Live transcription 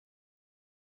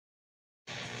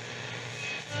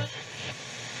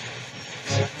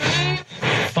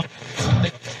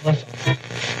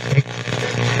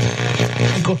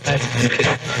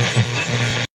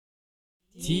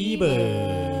Tiber.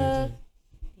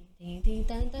 Ting ting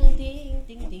tang tang ting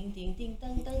ting ting ting ting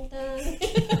tang tang tang.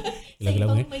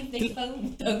 Lagu-lagu ni. Ting bang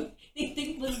bang ting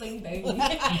ting bang bang bang.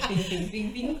 Ting ting ting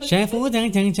ting. Syaiful jang.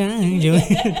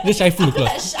 Dia Syaiful ke?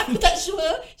 Aku tak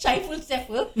sure Syaiful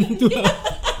siapa.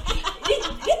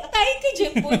 Dia Thai ke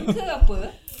Jepun ke apa?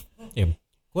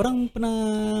 Korang pernah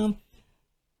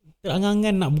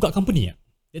terangan-angan nak buka company tak?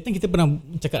 That time kita pernah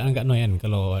cakap dengan Kak Noi kan,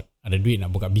 kalau ada duit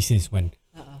nak buka bisnes kan.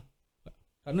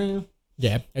 Kerana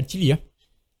actually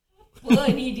Wah,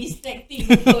 ni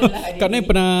distracting betul lah. Kak Noi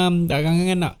pernah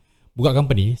terangan-angan nak buka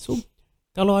company. So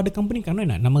kalau ada company, Kak Noi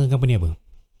nak nama company apa?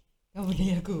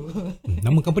 Company aku.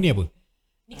 Nama company apa?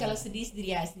 Ni kalau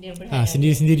sendiri-sendiri lah, sendiri berhad.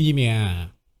 Sendiri-sendiri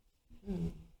punya.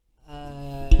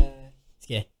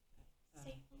 Sikit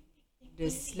The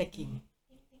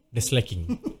Slacking.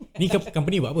 Ni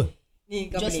company buat apa? Ni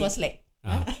Just company for slack.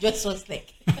 Just for slack.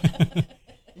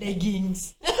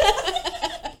 Leggings.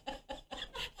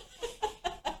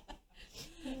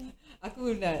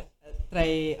 Aku nak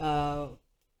try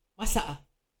masak ah.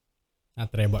 Nak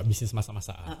try buat bisnes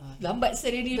masak-masak. Lambat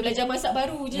saya dia belajar masak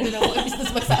baru je dia nak buat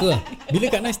bisnes masak. Betul. Bila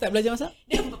Kak Noi start belajar masak?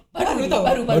 Dia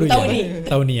baru tahun ni.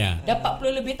 Tahun ni lah. Dah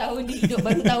 40 lebih tahun dia hidup,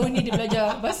 baru tahun ni dia belajar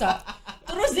masak.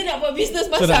 Terus dia nak buat bisnes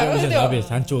masak. So dah habis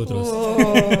hancur terus.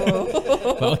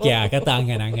 But okay lah, kata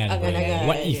angan-angan.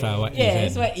 What if lah, what if.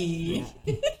 Yes, what if.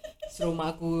 Suruh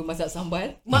mak aku masak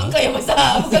sambal. Mak kau yang masak,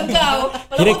 bukan kau.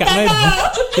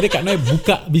 Kira Kak Noi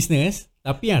buka bisnes,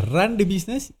 tapi yang run the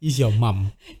business is your mum.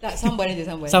 Tak, sambal aja.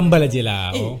 Sambal aja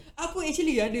lah. Aku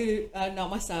actually ada nak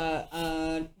masak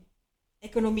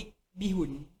economic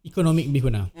bihun. Economic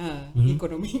bihun lah.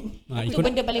 Economic. Itu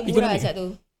benda paling murah sat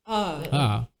tu.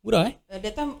 Murah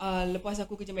That time lepas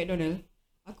aku kerja McDonald,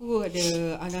 aku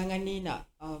ada angan-angan ni nak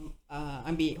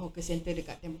ambil hawker center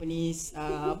dekat Tampines.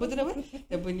 Apa tu nama?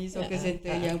 Tampines hawker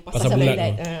center yang Pasar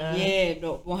Bulat. Yeah,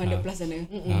 100 plus sana.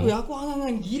 Aku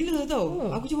angan-angan gila tau.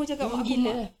 Aku cuma cakap mak aku,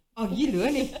 gila. Gila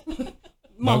lah ni.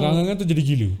 Angan-angan tu jadi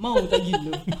gila. Mau tak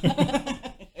gila.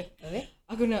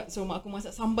 Aku nak suruh mak aku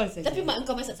masak sambal saja. Tapi mak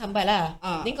kau masak sambal lah.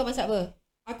 Ni kau masak apa?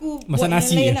 Aku masak buat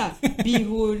nasi yang lain lah.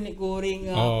 Bihun, goreng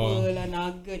apalah,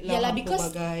 nugget lah. Yalah, because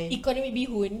bagai economic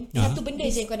bihun, satu benda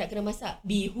je yang kau nak kena masak,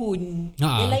 bihun.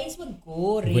 Yang lain semua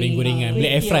goreng. Goreng-gorengan.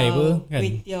 Boleh air fry apa kan?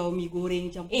 Kuih tiaw, mi goreng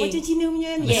campur macam Cina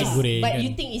punya ni. Yes, goreng, but kan? you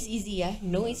think it's easy ah?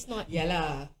 No, it's not.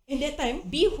 Yalah. In that time,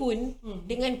 Bihun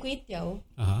dengan kuih tiaw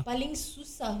paling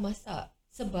susah masak.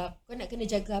 Sebab kau nak kena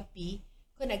jaga api,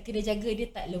 kau nak kena jaga dia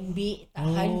tak lembik, tak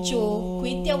hancur.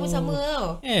 Kuih tiaw pun sama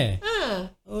tau.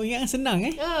 Yang senang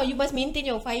You must maintain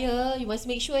your fire. You must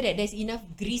make sure that there's enough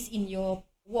grease in your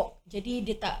wok. Jadi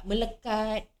dia tak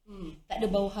melekat, tak ada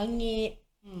bau hangit.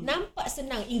 Nampak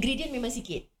senang. Ingredient memang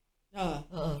sikit.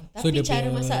 Tapi so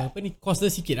cara masak apa ni, cost dia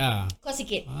sikit lah. Cost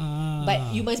sikit.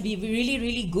 But you must be really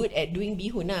really good at doing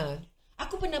bihun lah.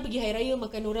 Aku pernah pergi Hari Raya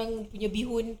makan orang punya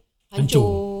bihun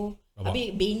hancur.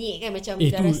 Habis benyek kan, macam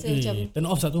dah rasa macam turn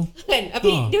off satu kan.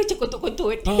 Habis dia macam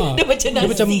kontut-kontut. Dia macam nasi. Dia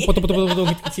macam potong-potong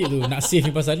kecil tu. Nak save ni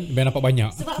pasal biar nampak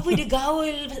banyak. Sebab apa dia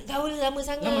gaul lama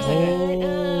sangat.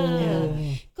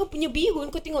 Kau punya bihun,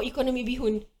 kau tengok ekonomi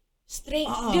bihun straight,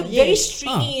 dia very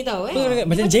stringy tau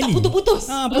macam jelly. Tak putus-putus.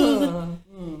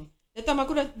 Datang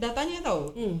aku dah tanya tau.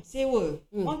 Sewa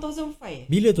 1,500.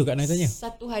 Bila tu Kak Noi tanya?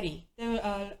 Satu hari.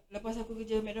 Lepas aku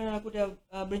kerja McDonald, aku dah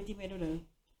berhenti McDonald.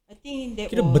 I think that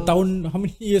Kira bertahun, how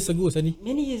many years ago Sani?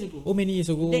 Many years ago. Many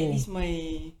years ago. That is my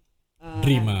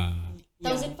dream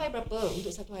 1,500 berapa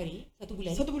untuk satu hari? Satu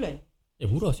bulan? Satu bulan.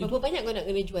 Murah sih. Berapa banyak kau nak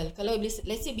kena jual? Kalau let's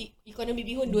say economy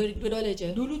bihun $2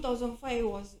 je. Dulu 1,500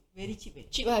 was very cheap.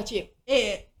 Cheap lah, cheap.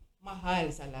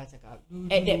 Mahal, salah cakap. Dulu,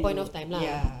 at that point of time lah.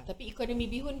 Yeah. Tapi economy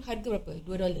bihun harga berapa?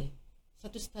 $2.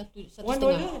 Satu $1.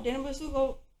 setengah. Dan lepas tu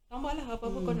kau tambah lah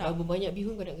apa-apa kau nak. Berapa banyak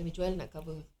bihun kau nak kena jual nak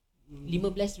cover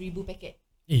 15,000 paket.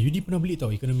 Yudi pernah beli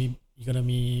tau ekonomi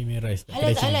rice.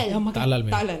 Halal tak halal? Tak halal.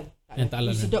 Yang tak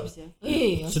halal. Sedap je.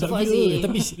 Sedap gila.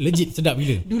 Tapi legit sedap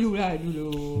gila. Dulu.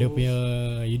 Dia punya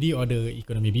Yudi order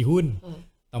ekonomi bihun.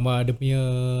 Tambah dia punya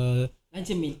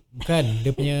luncheon meat. Bukan,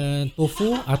 dia punya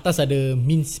tofu atas ada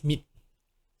minced meat.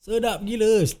 Sedap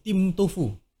gila, steam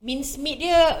tofu. Minced meat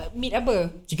dia meat apa?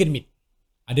 Chicken meat.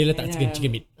 Ada letak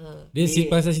chicken meat. Dia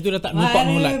pasal situ letak no pork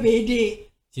no lard.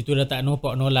 Bedek. Situ letak no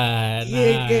pork no lard.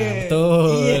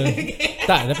 Betul.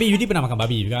 Tak, tapi Yudi pernah makan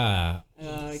babi juga.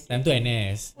 Time tu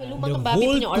NS. Lu makan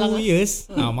babi punya olang. The whole 2 years,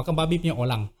 makan babi punya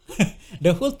olang.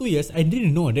 The whole 2 years, I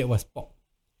didn't know that was pork.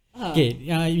 Okay,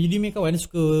 Yudi punya kawan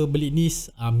suka beli ni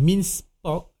minced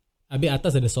pork. Habis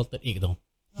atas ada salted egg tau.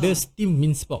 The steam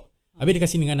minced pork. Habis dia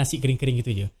kasih dengan nasi kering-kering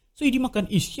gitu je. So Yudi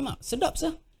makan, sedap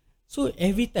sah. So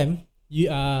every time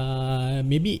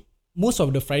maybe most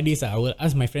of the Fridays I will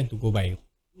ask my friend to go buy.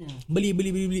 Beli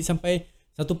sampai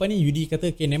satu part ni Yudi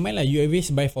kata, okay, never mind lah, you always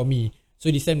buy for me.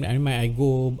 So this time I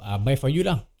go buy for you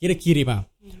lah. Kira kirim lah.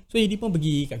 So Yudi pun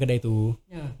pergi kat kedai tu.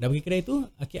 Dah pergi kedai tu,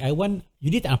 okay, I want,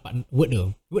 Yudi tak nampak word dia.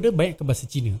 Word dia banyak ke bahasa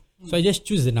Cina. So I just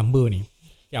choose the number ni.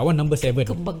 Okay, I want number 7.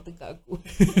 Kembang tegak aku.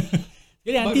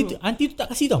 Jadi aunty tu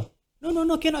tak kasih tau. No,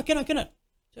 cannot.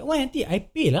 So, why aunty? I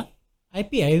pay,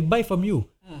 I buy from you.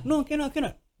 No, cannot.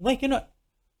 Why cannot?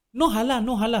 No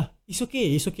halal. It's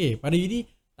okay. Pada Yudi,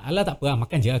 tak halal tak apa lah,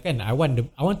 makan je kan. I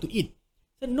want to eat.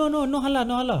 So, no halal.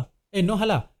 No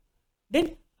halal.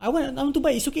 Then I want to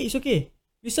buy. It's okay.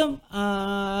 This one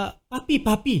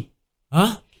papi.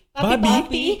 Huh?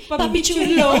 Papi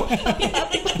culong.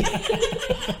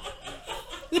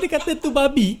 Dia kata tu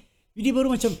babi. Dia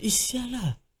baru macam,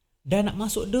 sialah. Dah nak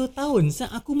masuk 2 tahun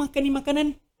aku makan ni makanan.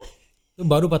 Tu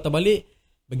baru patah balik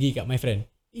pergi kat my friend.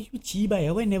 You cibai,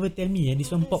 why never tell me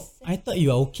this one pork? I thought you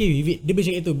are okay with it. Dia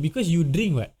bercakap itu because you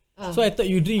drink what? So I thought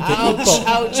you drink can eat pork.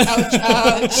 Ouch.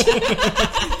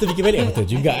 Tu fikir balik betul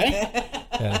juga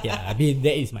Okay, habis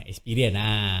that is my experience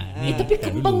Tapi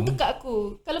kembang tekak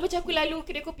aku. Kalau macam aku lalu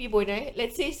kedai kopi pun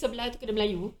let's say sebelah tu kedai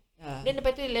Melayu. Dan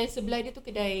lepas tu sebelah dia tu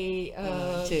kedai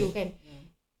tu kan.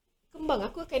 Kembang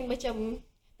aku akan macam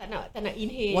tak nak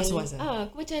inhale. Was-was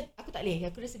aku macam aku tak boleh,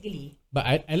 aku rasa geli. But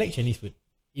I like Chinese food.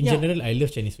 In general I love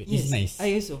Chinese food. It's nice.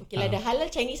 I also. Okay lah, the halal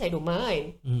Chinese I don't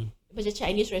mind. Macam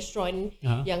Chinese restaurant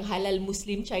yang halal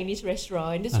Muslim Chinese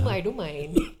restaurant, dia semua I don't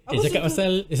mind. Cakap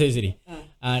pasal sorry.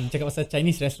 Cakap pasal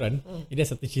Chinese restaurant, dia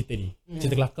ada satu cerita ni.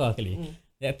 Cerita kelakar kali.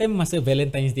 That time masa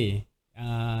Valentine's Day,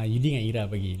 Yudi dengan Ira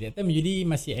pergi. That time Yudi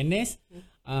masih NS,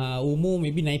 umur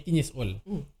maybe 19 years old.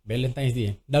 Valentine's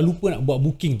Day. Dah lupa nak buat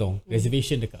booking tau,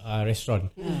 reservation dekat restaurant.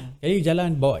 Jadi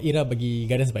jalan bawa Ira pergi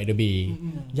Gardens by the Bay.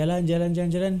 Jalan.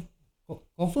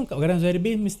 Confirm kat Gardens by the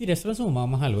Bay mesti restoran semua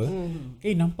mahal apa.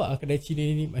 Okay, nampak kedai Cina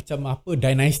ni macam apa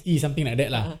Dynasty something like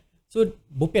that lah. So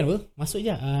bopian apa, masuk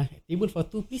je, table for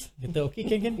 2 please. Kata okay,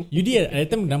 can. Yudi ada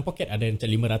time dalam poket ada macam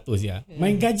 500 je.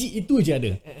 Main gaji itu je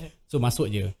ada. So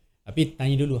masuk je. Tapi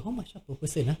tanya dulu, how much per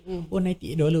person lah? Oh,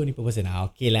 $98 ni per person.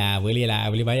 Okay lah, boleh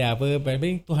bayar apa.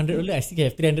 Paling $200, I still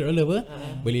have $300 apa.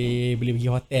 Boleh pergi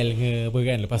hotel ke apa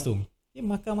kan. Lepas tu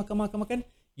makan.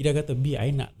 Ida kata,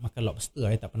 I nak makan lobster.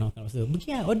 I tak pernah makan lobster.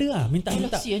 Pergi lah, order lah. Minta. Dia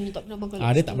tak pernah makan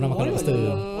lobster. Dia tak pernah makan lobster.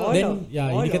 Then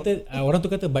Yudi kata, orang tu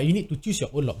kata, but you need to choose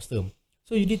your own lobster.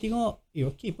 So Yudi tengok,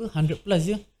 okay apa, 100 plus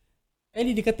je.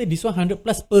 Dia kata, this one 100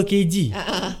 plus per kg.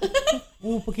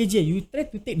 Per kg. You try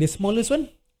to take the smallest one,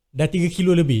 dah 3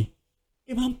 kilo lebih.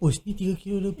 Mampus, ni 3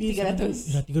 kilo lebih.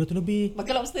 300. Dah 300 lebih.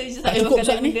 Makan lobster je tak cukup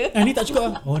makan ni. Ni tak cukup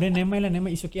lah. Then never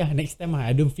mind, it's okay lah. Next time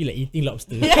I don't feel like eating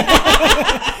lobster.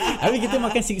 Habis kita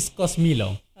makan 6 course meal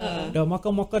tau. Dah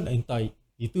makan entah.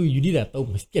 Itu Yudi dah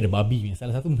tahu mesti ada babi.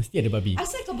 Salah satu mesti ada babi.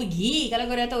 Asal kau pergi kalau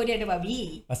kau dah tahu dia ada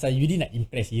babi? Pasal Yudi nak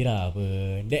impress Ira apa.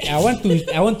 I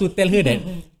want to tell her that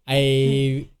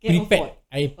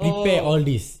I prepare all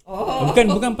this.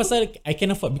 Bukan pasal I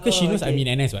can afford, because she knows I'm in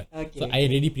NS what. So I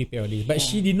already prepare all this. But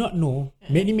she did not know.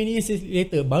 Many years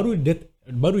later baru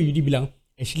Yudi bilang,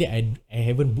 actually I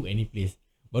haven't booked any place.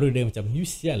 Baru dia macam, you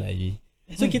sial lah je.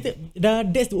 So kita dah,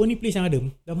 that's the only place yang ada.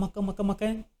 Dah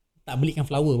makan tak belikan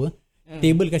flower apa.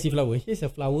 Table kasih flower. Here's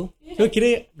a flower. So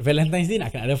kira Valentine's Day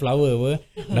nak kena ada flower apa.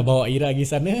 Dah bawa Ira pergi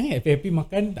sana, happy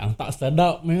makan, tak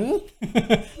sedap.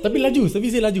 Tapi laju,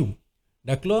 servis dia laju.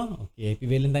 Dah keluar, okay, happy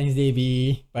Valentine's Day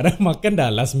B. Padahal makan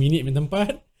dah last minute punya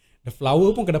tempat. The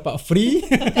flower pun kena dapat free.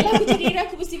 Kalau aku jadi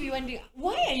Ira, aku mesti be wondering,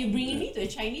 why are you bringing me to a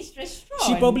Chinese restaurant?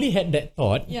 She probably had that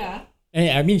thought. Yeah.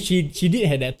 I mean she did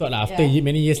have that thought lah after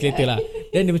many years later lah.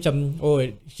 Then dia macam,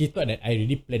 she thought that I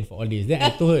already planned for all this. Then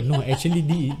I told her, no, actually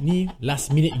ni last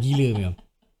minute gila memang.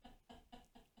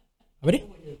 Apa dia?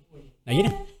 Nak gini?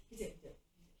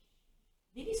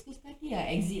 Dia ni suka hati lah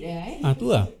exit tu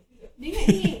lah. Dia ingat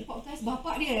ni podcast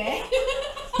bapak dia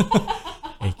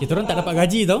kita orang tak dapat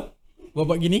gaji tau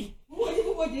buat gini.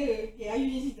 Buat je. Okay, Ayu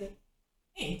je cerita.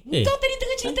 Kau tadi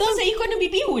tengah cerita pasal ekonomi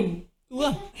bihun. Tu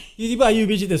lah. Tiba-tiba Ayu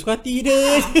punya cerita suka hati dia.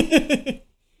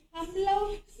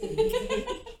 Hamlau.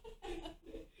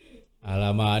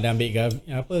 Alamak, dah ambil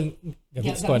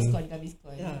Gaviscon.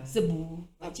 Sebu.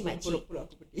 Makcik-makcik.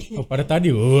 Pada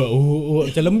tadi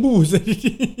macam lembu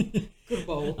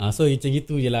Kerbau. So macam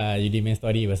gitu je lah Yudi main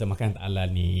story pasal makan tak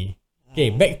halal ni. Okay,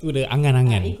 back to the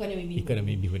angan-angan.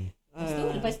 Ekonomi bihun.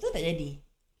 Lepas tu tak jadi.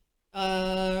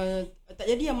 Tak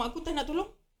jadi, mak aku tak nak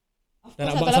tolong. Tak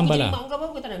nak buat sambal lah. Kalau aku jadi mak kau,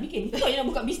 kau tak nak bikin. Kau yang nak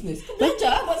buka bisnes. Kau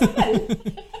belajar buat sambal.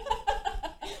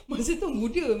 Masa tu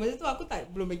muda. Masa tu aku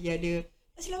belum lagi ada.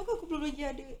 Selalu aku belum lagi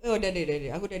ada. Oh dah ada.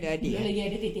 Aku dah ada adik. Belum lagi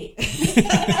ada titik.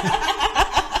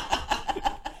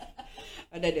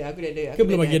 Ada. Aku dah ada. Ke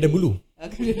belum lagi ada bulu?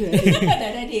 Aku dah ada adik. Dah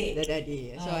ada adik. Dah ada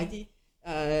adik. So Haji,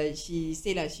 she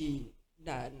say lah, she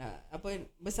nak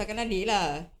besarkan adik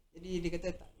lah. Jadi dia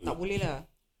kata tak boleh lah.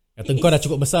 Kata kau dah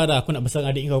cukup besar dah, aku nak besar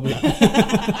adik kau pula.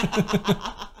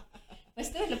 Lepas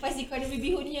tu lepas economy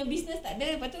bihun ni yang bisnes tak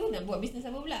ada, lepas tu nak buat bisnes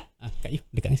apa pula? Kak Yu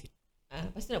dekat sikit.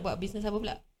 Lepas tu nak buat bisnes apa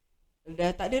pula?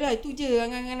 Dah tak ada lah, itu je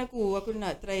angan-angan aku. Aku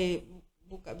nak try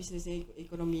buka bisnes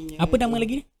ekonominya. Apa nama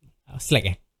lagi ni?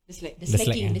 Slack The Slack. The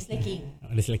slacking.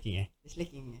 The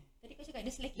slacking Tadi kau cakap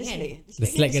the slacking kan? The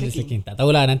slack ke the slacking? Tak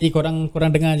tahulah, nanti korang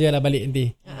dengar je lah balik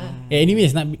nanti.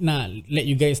 Anyways, nak let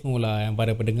you guys know lah, yang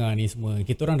para pendengar ni semua,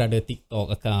 kita orang dah ada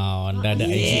TikTok account, dah ada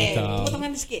IG account. Tepuk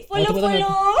tangan sikit. Follow.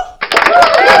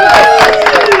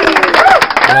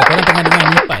 Kalau korang tengah dengar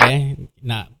ni part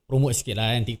nak promote sikit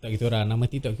lah TikTok kita orang. Nama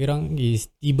TikTok kita orang is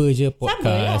Tiber je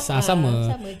podcast.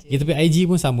 Sama je. Kita punya IG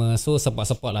pun sama. So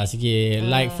support lah sikit.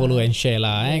 Like, follow and share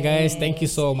lah guys. Thank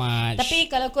you so much. Tapi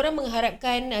kalau korang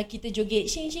mengharapkan kita joget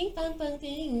shing shing pang pang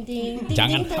ting ting ting,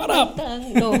 Jangan ting, harap. tang,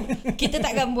 tang. No, kita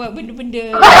takkan buat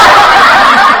benda-benda.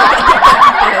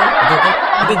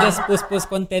 Kita just post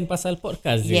content pasal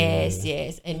podcast je.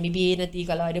 Yes. And maybe nanti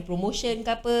kalau ada promotion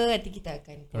ke apa, nanti kita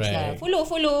akan post lah. Follow,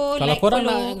 Kalau like, korang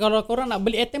follow. kalau korang nak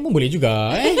beli airtime pun boleh juga.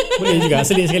 Boleh juga,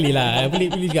 selit sekali lah. Boleh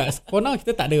juga. For now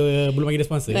kita tak ada, belum lagi ada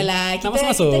sponsor. Dah lah, Nak kita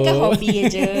masuk. kan hobi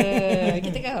je.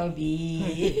 Kita kan hobi.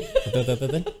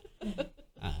 Betul.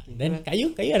 Dan Kak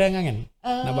Yu ada angan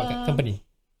nak buat company?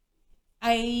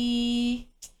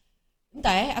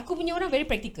 Entah aku punya orang very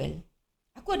practical.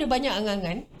 Aku ada banyak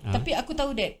angan-angan, tapi aku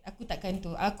tahu that aku takkan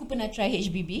tu. Aku pernah try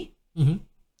HBB.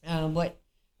 Buat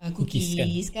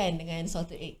cookies kan dengan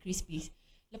salted egg crispies.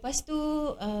 Lepas tu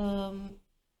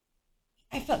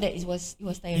I felt that it was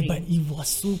tiring. But it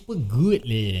was super good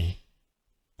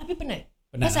Tapi penat.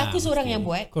 Pasal aku seorang yang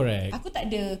buat. Correct. Aku tak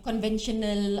ada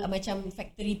conventional macam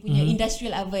factory punya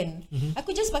industrial oven.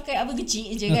 Aku just pakai oven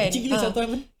kecil je kan. Kecil gila satu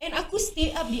oven. And aku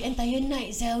stay up the entire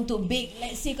night saya untuk bake.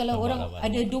 Let's say kalau orang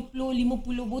ada 20-50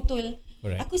 botol.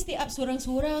 Correct. Aku stay up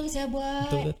sorang-sorang saya buat.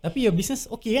 Betul. Tapi your business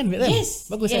okay kan? Yes.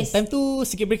 Bagus kan? Time tu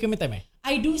circuit breaker time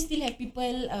I do still have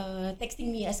people texting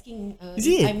me asking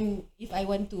if I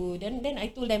want to. Then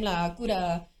I told them lah aku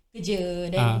dah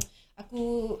kerja dan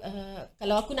aku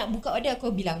kalau aku nak buka order aku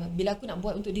bilang. Bila aku nak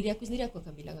buat untuk diri aku sendiri aku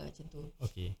akan bilang macam tu.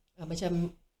 Okay. Macam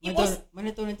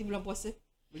mana tahu nanti bulan puasa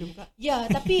boleh buka. Ya,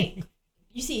 tapi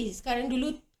you see sekarang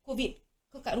dulu COVID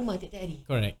kau kat rumah tiap-tiap hari.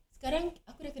 Correct. Sekarang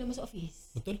aku dah kena masuk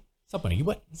office. Betul. Siapa lagi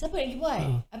buat?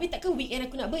 Habis takkan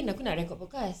weekend aku nak record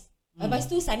podcast. Lepas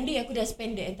tu Sunday aku dah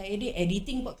spend the entire day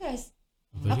editing podcast.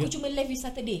 Betul aku je. cuma left with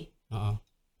Saturday.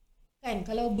 Kan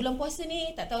kalau bulan puasa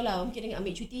ni tak tahulah, mungkin dengan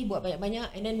ambil cuti buat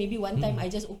banyak-banyak and then maybe one time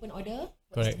I just open order.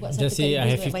 Correct. Buat Just say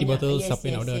I have 50 bottles, yes, siapa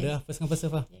yang order first come first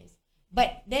serve lah. Yes.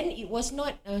 But then it was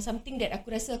not something that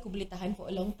aku rasa aku boleh tahan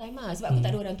for a long time lah. Sebab aku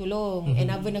tak ada orang tolong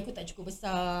and oven aku tak cukup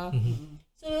besar.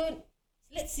 So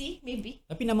let's see, maybe.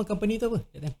 Tapi nama company tu apa?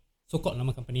 So called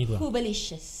nama company tu lah.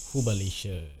 Hubalicious.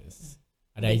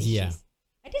 Ada IG lah?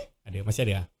 Ada, masih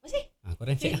ada lah? masih.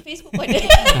 Korang check lah. Facebook pun ada.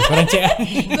 Korang check lah.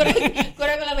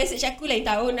 korang kalau message aku lain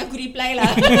tahun aku reply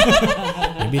lah.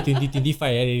 Maybe 2025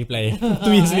 dia reply 2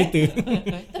 years later.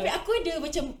 Tapi aku ada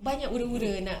macam banyak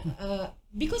ura-ura nak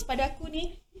because pada aku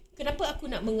ni kenapa aku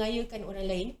nak mengayakan orang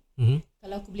lain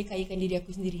kalau aku boleh kayakan diri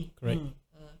aku sendiri. Correct.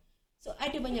 So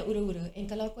ada banyak ura-ura and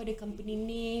kalau aku ada company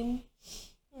name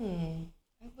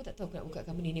aku pun tak tahu aku nak buka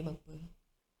company name apa.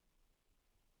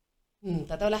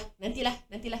 Tak tahulah. Nantilah.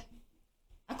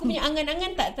 Aku punya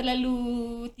angan-angan tak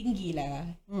terlalu tinggi lah.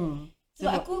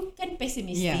 Sebab aku kan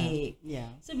pessimistic.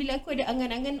 So bila aku ada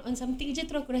angan-angan on something je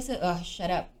terus aku rasa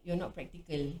shut up, you're not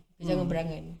practical. Jangan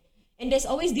berangan. And there's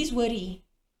always this worry.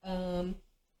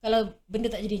 Kalau benda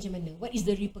tak jadi macam mana, what is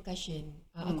the repercussion?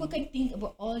 Aku akan think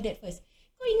about all that first.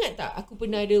 Kau ingat tak aku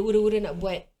pernah ada ura-ura nak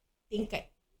buat tingkat?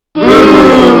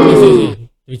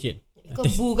 Tercik. Kau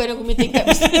bukan aku punya tingkat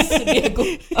bisnes.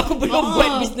 Aku belum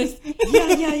buat bisnes.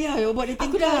 Ya, buat dia tingkat.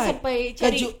 Aku dah sampai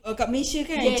cari kat Malaysia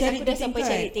kan, yes, cari aku dah sampai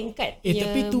cari tingkat.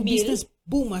 Tapi tu business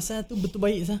boom masa tu betul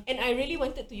baik sah. And I really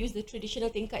wanted to use the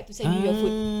traditional tingkat to send you your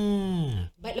food.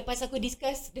 But lepas aku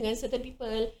discuss dengan certain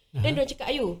people, then diorang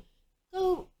cakap, ayo,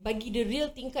 kau bagi the real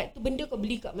tingkat tu benda kau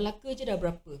beli kat Melaka je dah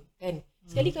berapa kan.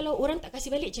 Sekali kalau orang tak kasih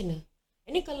balik macam mana?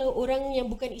 Ini kalau orang yang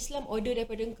bukan Islam order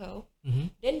daripada kau,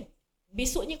 then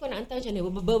besoknya kau nak hantar macam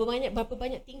mana? Berapa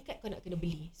banyak tingkat kau nak kena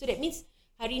beli. So that means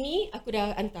hari ni aku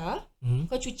dah hantar,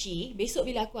 kau cuci,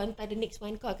 besok bila aku hantar the next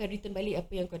one kau akan return balik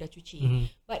apa yang kau dah cuci.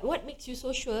 But what makes you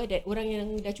so sure that orang yang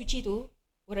dah cuci tu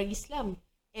orang Islam?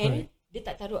 And dia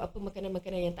tak taruh apa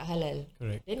makanan-makanan yang tak halal.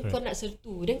 Then kau nak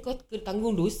sertu, then kau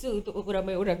tanggung dosa untuk berapa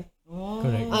ramai orang.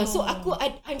 So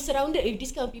I'm surrounded with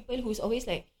this kind of people who's always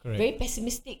like very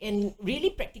pessimistic and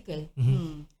really practical.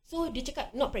 So dia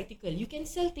cakap not practical. You can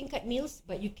sell tingkat meals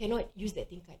but you cannot use that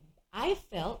tingkat. I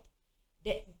felt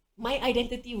that my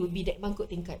identity would be that mangkuk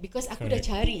tingkat because aku dah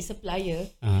cari supplier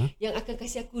yang akan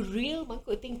kasih aku real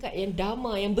mangkuk tingkat yang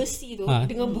dama, yang besi tu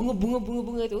dengan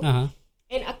bunga-bunga tu.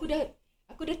 And aku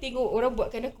dah tengok orang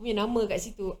buatkan aku punya nama kat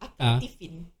situ. Akak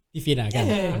Tiffin. Tiffin lah kan?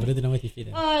 Benda tu nama Tiffin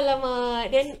lah.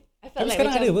 Alamak. Then I felt like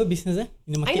sekarang macam, ada apa business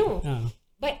in the market? I know.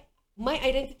 But my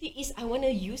identity is I want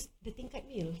to use the tingkat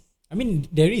meals. I mean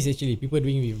there is actually people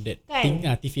doing with that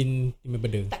Tiffin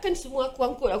benda. Takkan semua aku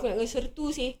angkut aku nak dengan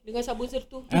sertu sih, dengan sabun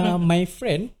sertu. My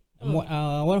friend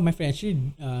one of my friend actually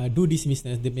do this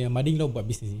business. Dia punya mother-in-law buat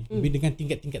business ni dengan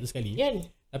tingkat-tingkat tu sekali.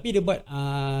 Tapi dia buat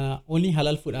only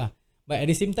halal food lah. But at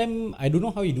the same time I don't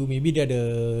know how he do. Maybe dia ada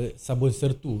sabun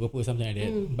sertu ke apa, something like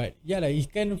that. But yeah lah,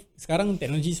 kan sekarang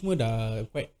teknologi semua dah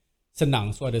quite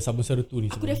senang. So ada sabun sertu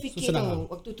ni. Aku dah fikir tau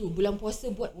waktu tu bulan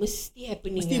puasa buat mesti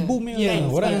happening. Mesti boom kan.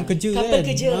 Orang yang kerja couple kan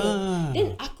kerja. Then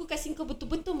aku kasih kau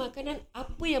betul-betul makanan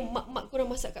apa yang mak-mak korang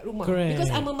masak kat rumah.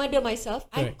 Because I'm a mother myself.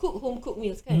 I cook home cooked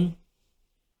meals kan.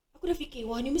 Aku dah fikir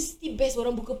wah ni mesti best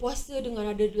orang buka puasa dengan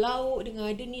ada lauk, dengan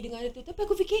ada ni, dengan ada tu. Tapi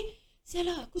aku fikir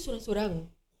sialah aku sorang-sorang.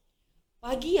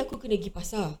 Pagi aku kena pergi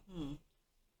pasar.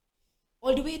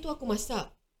 All the way tu aku masak.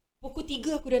 Pukul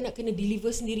 3 aku dah nak kena deliver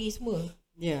sendiri semua.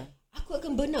 Aku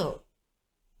akan burn out.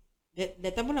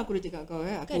 That time pun aku dah cakap kau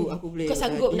aku boleh. Kau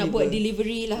sanggup nak buat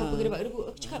delivery lah apa kena buat.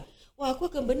 Aku cakap, wah aku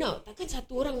akan burn out. Takkan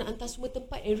satu orang nak hantar semua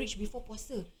tempat and reach before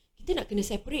puasa. Kita nak kena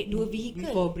separate dua vehicle.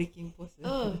 Before breaking puasa.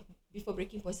 Before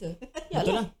breaking puasa.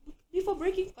 Betul lah. Before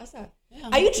breaking puasa.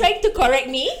 Are you trying to correct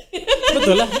me?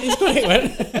 Betul lah. It's correct kan.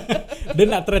 Dia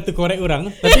nak try to correct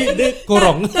orang tapi dia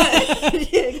korong.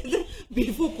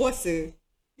 Before puasa.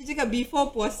 Dia cakap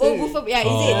before puasa. Oh, before. Yeah,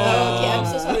 is it? Okay, I'm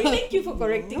so sorry. Thank you for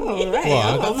correcting me. Right.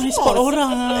 Wah, kau nak spot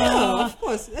orang. Of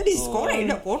course. That is correct.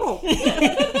 Nak korok.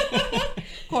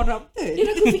 Corrupted.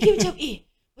 Dia aku fikir macam,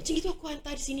 macam gitu aku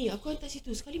hantar di sini, aku hantar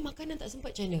situ. Sekali makanan tak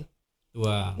sempat macam mana.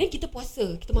 Wah. Dan kita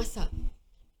puasa, kita masak.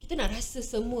 Kita nak rasa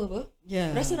semua apa.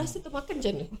 Rasa-rasa termakan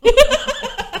macam mana.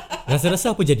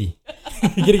 Rasa-rasa apa jadi?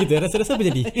 Kira gitu, rasa-rasa apa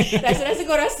jadi? Rasa-rasa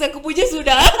kau rasa aku puja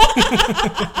sudah.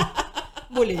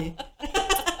 Boleh.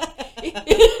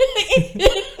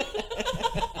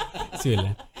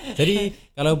 Sudah. Jadi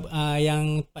kalau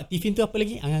yang Pak Tiffin tu apa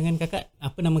lagi? Angan-angan kakak,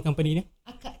 apa nama company dia?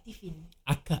 Akak Tiffin.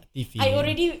 Akak Tiffin. I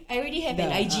already have an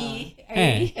IG.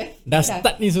 Dah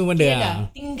start ni semua benda. Dah.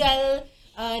 Tinggal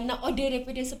nak order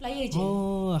daripada supplier je.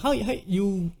 Oh, how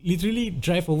you literally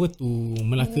drive over to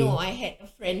Melaka? No, I had a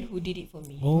friend who did it for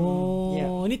me.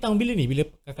 Oh, ni tahun bila ni? Bila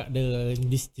kakak ada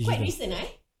this Quite recent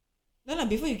No lah,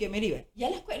 before you get married right?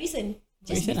 Yalah, quite recent.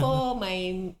 Just before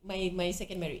my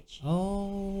second marriage.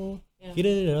 Oh,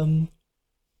 kira yang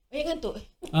ngantuk.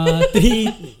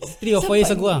 3 or 4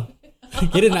 years ago lah.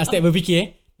 Kira nak start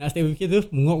berfikir tu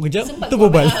mengok kejap tu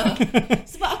bobal.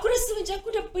 Sebab aku rasa macam aku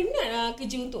dah penat lah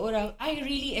kerja untuk orang. I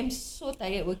really am so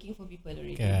tired working for people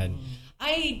already. Kan.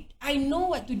 I know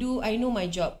what to do. I know my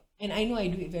job and I know I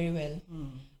do it very well.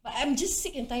 But I'm just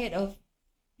sick and tired of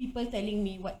people telling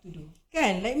me what to do.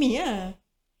 Kan, like me lah.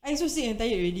 I'm so sick and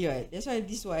tired already right. That's why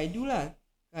this is what I do lah.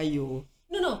 Kayu.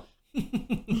 No.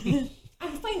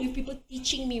 I'm fine with people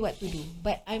teaching me what to do,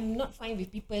 but I'm not fine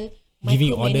with people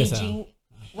giving orders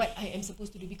what I am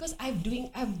supposed to do because I've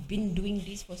been doing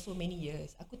this for so many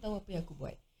years. Aku tahu apa yang aku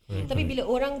buat. Tapi bila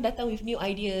orang datang with new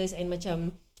ideas and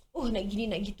macam nak gini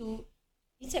nak gitu,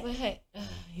 inside my heart,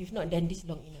 you've not done this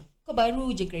long enough. Kau baru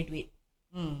je graduate.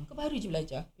 Kau baru je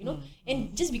belajar, you know.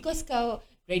 And just because kau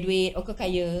graduate or kau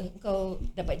kaya, kau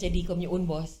dapat jadi kau punya own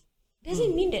boss,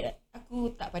 doesn't mean that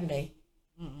aku tak pandai.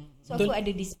 So aku ada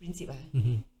this prinsip lah.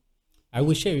 I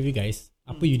will share with you guys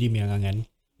apa you di Berangan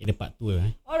in the part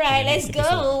 2. Alright, let's go.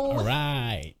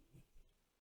 Alright.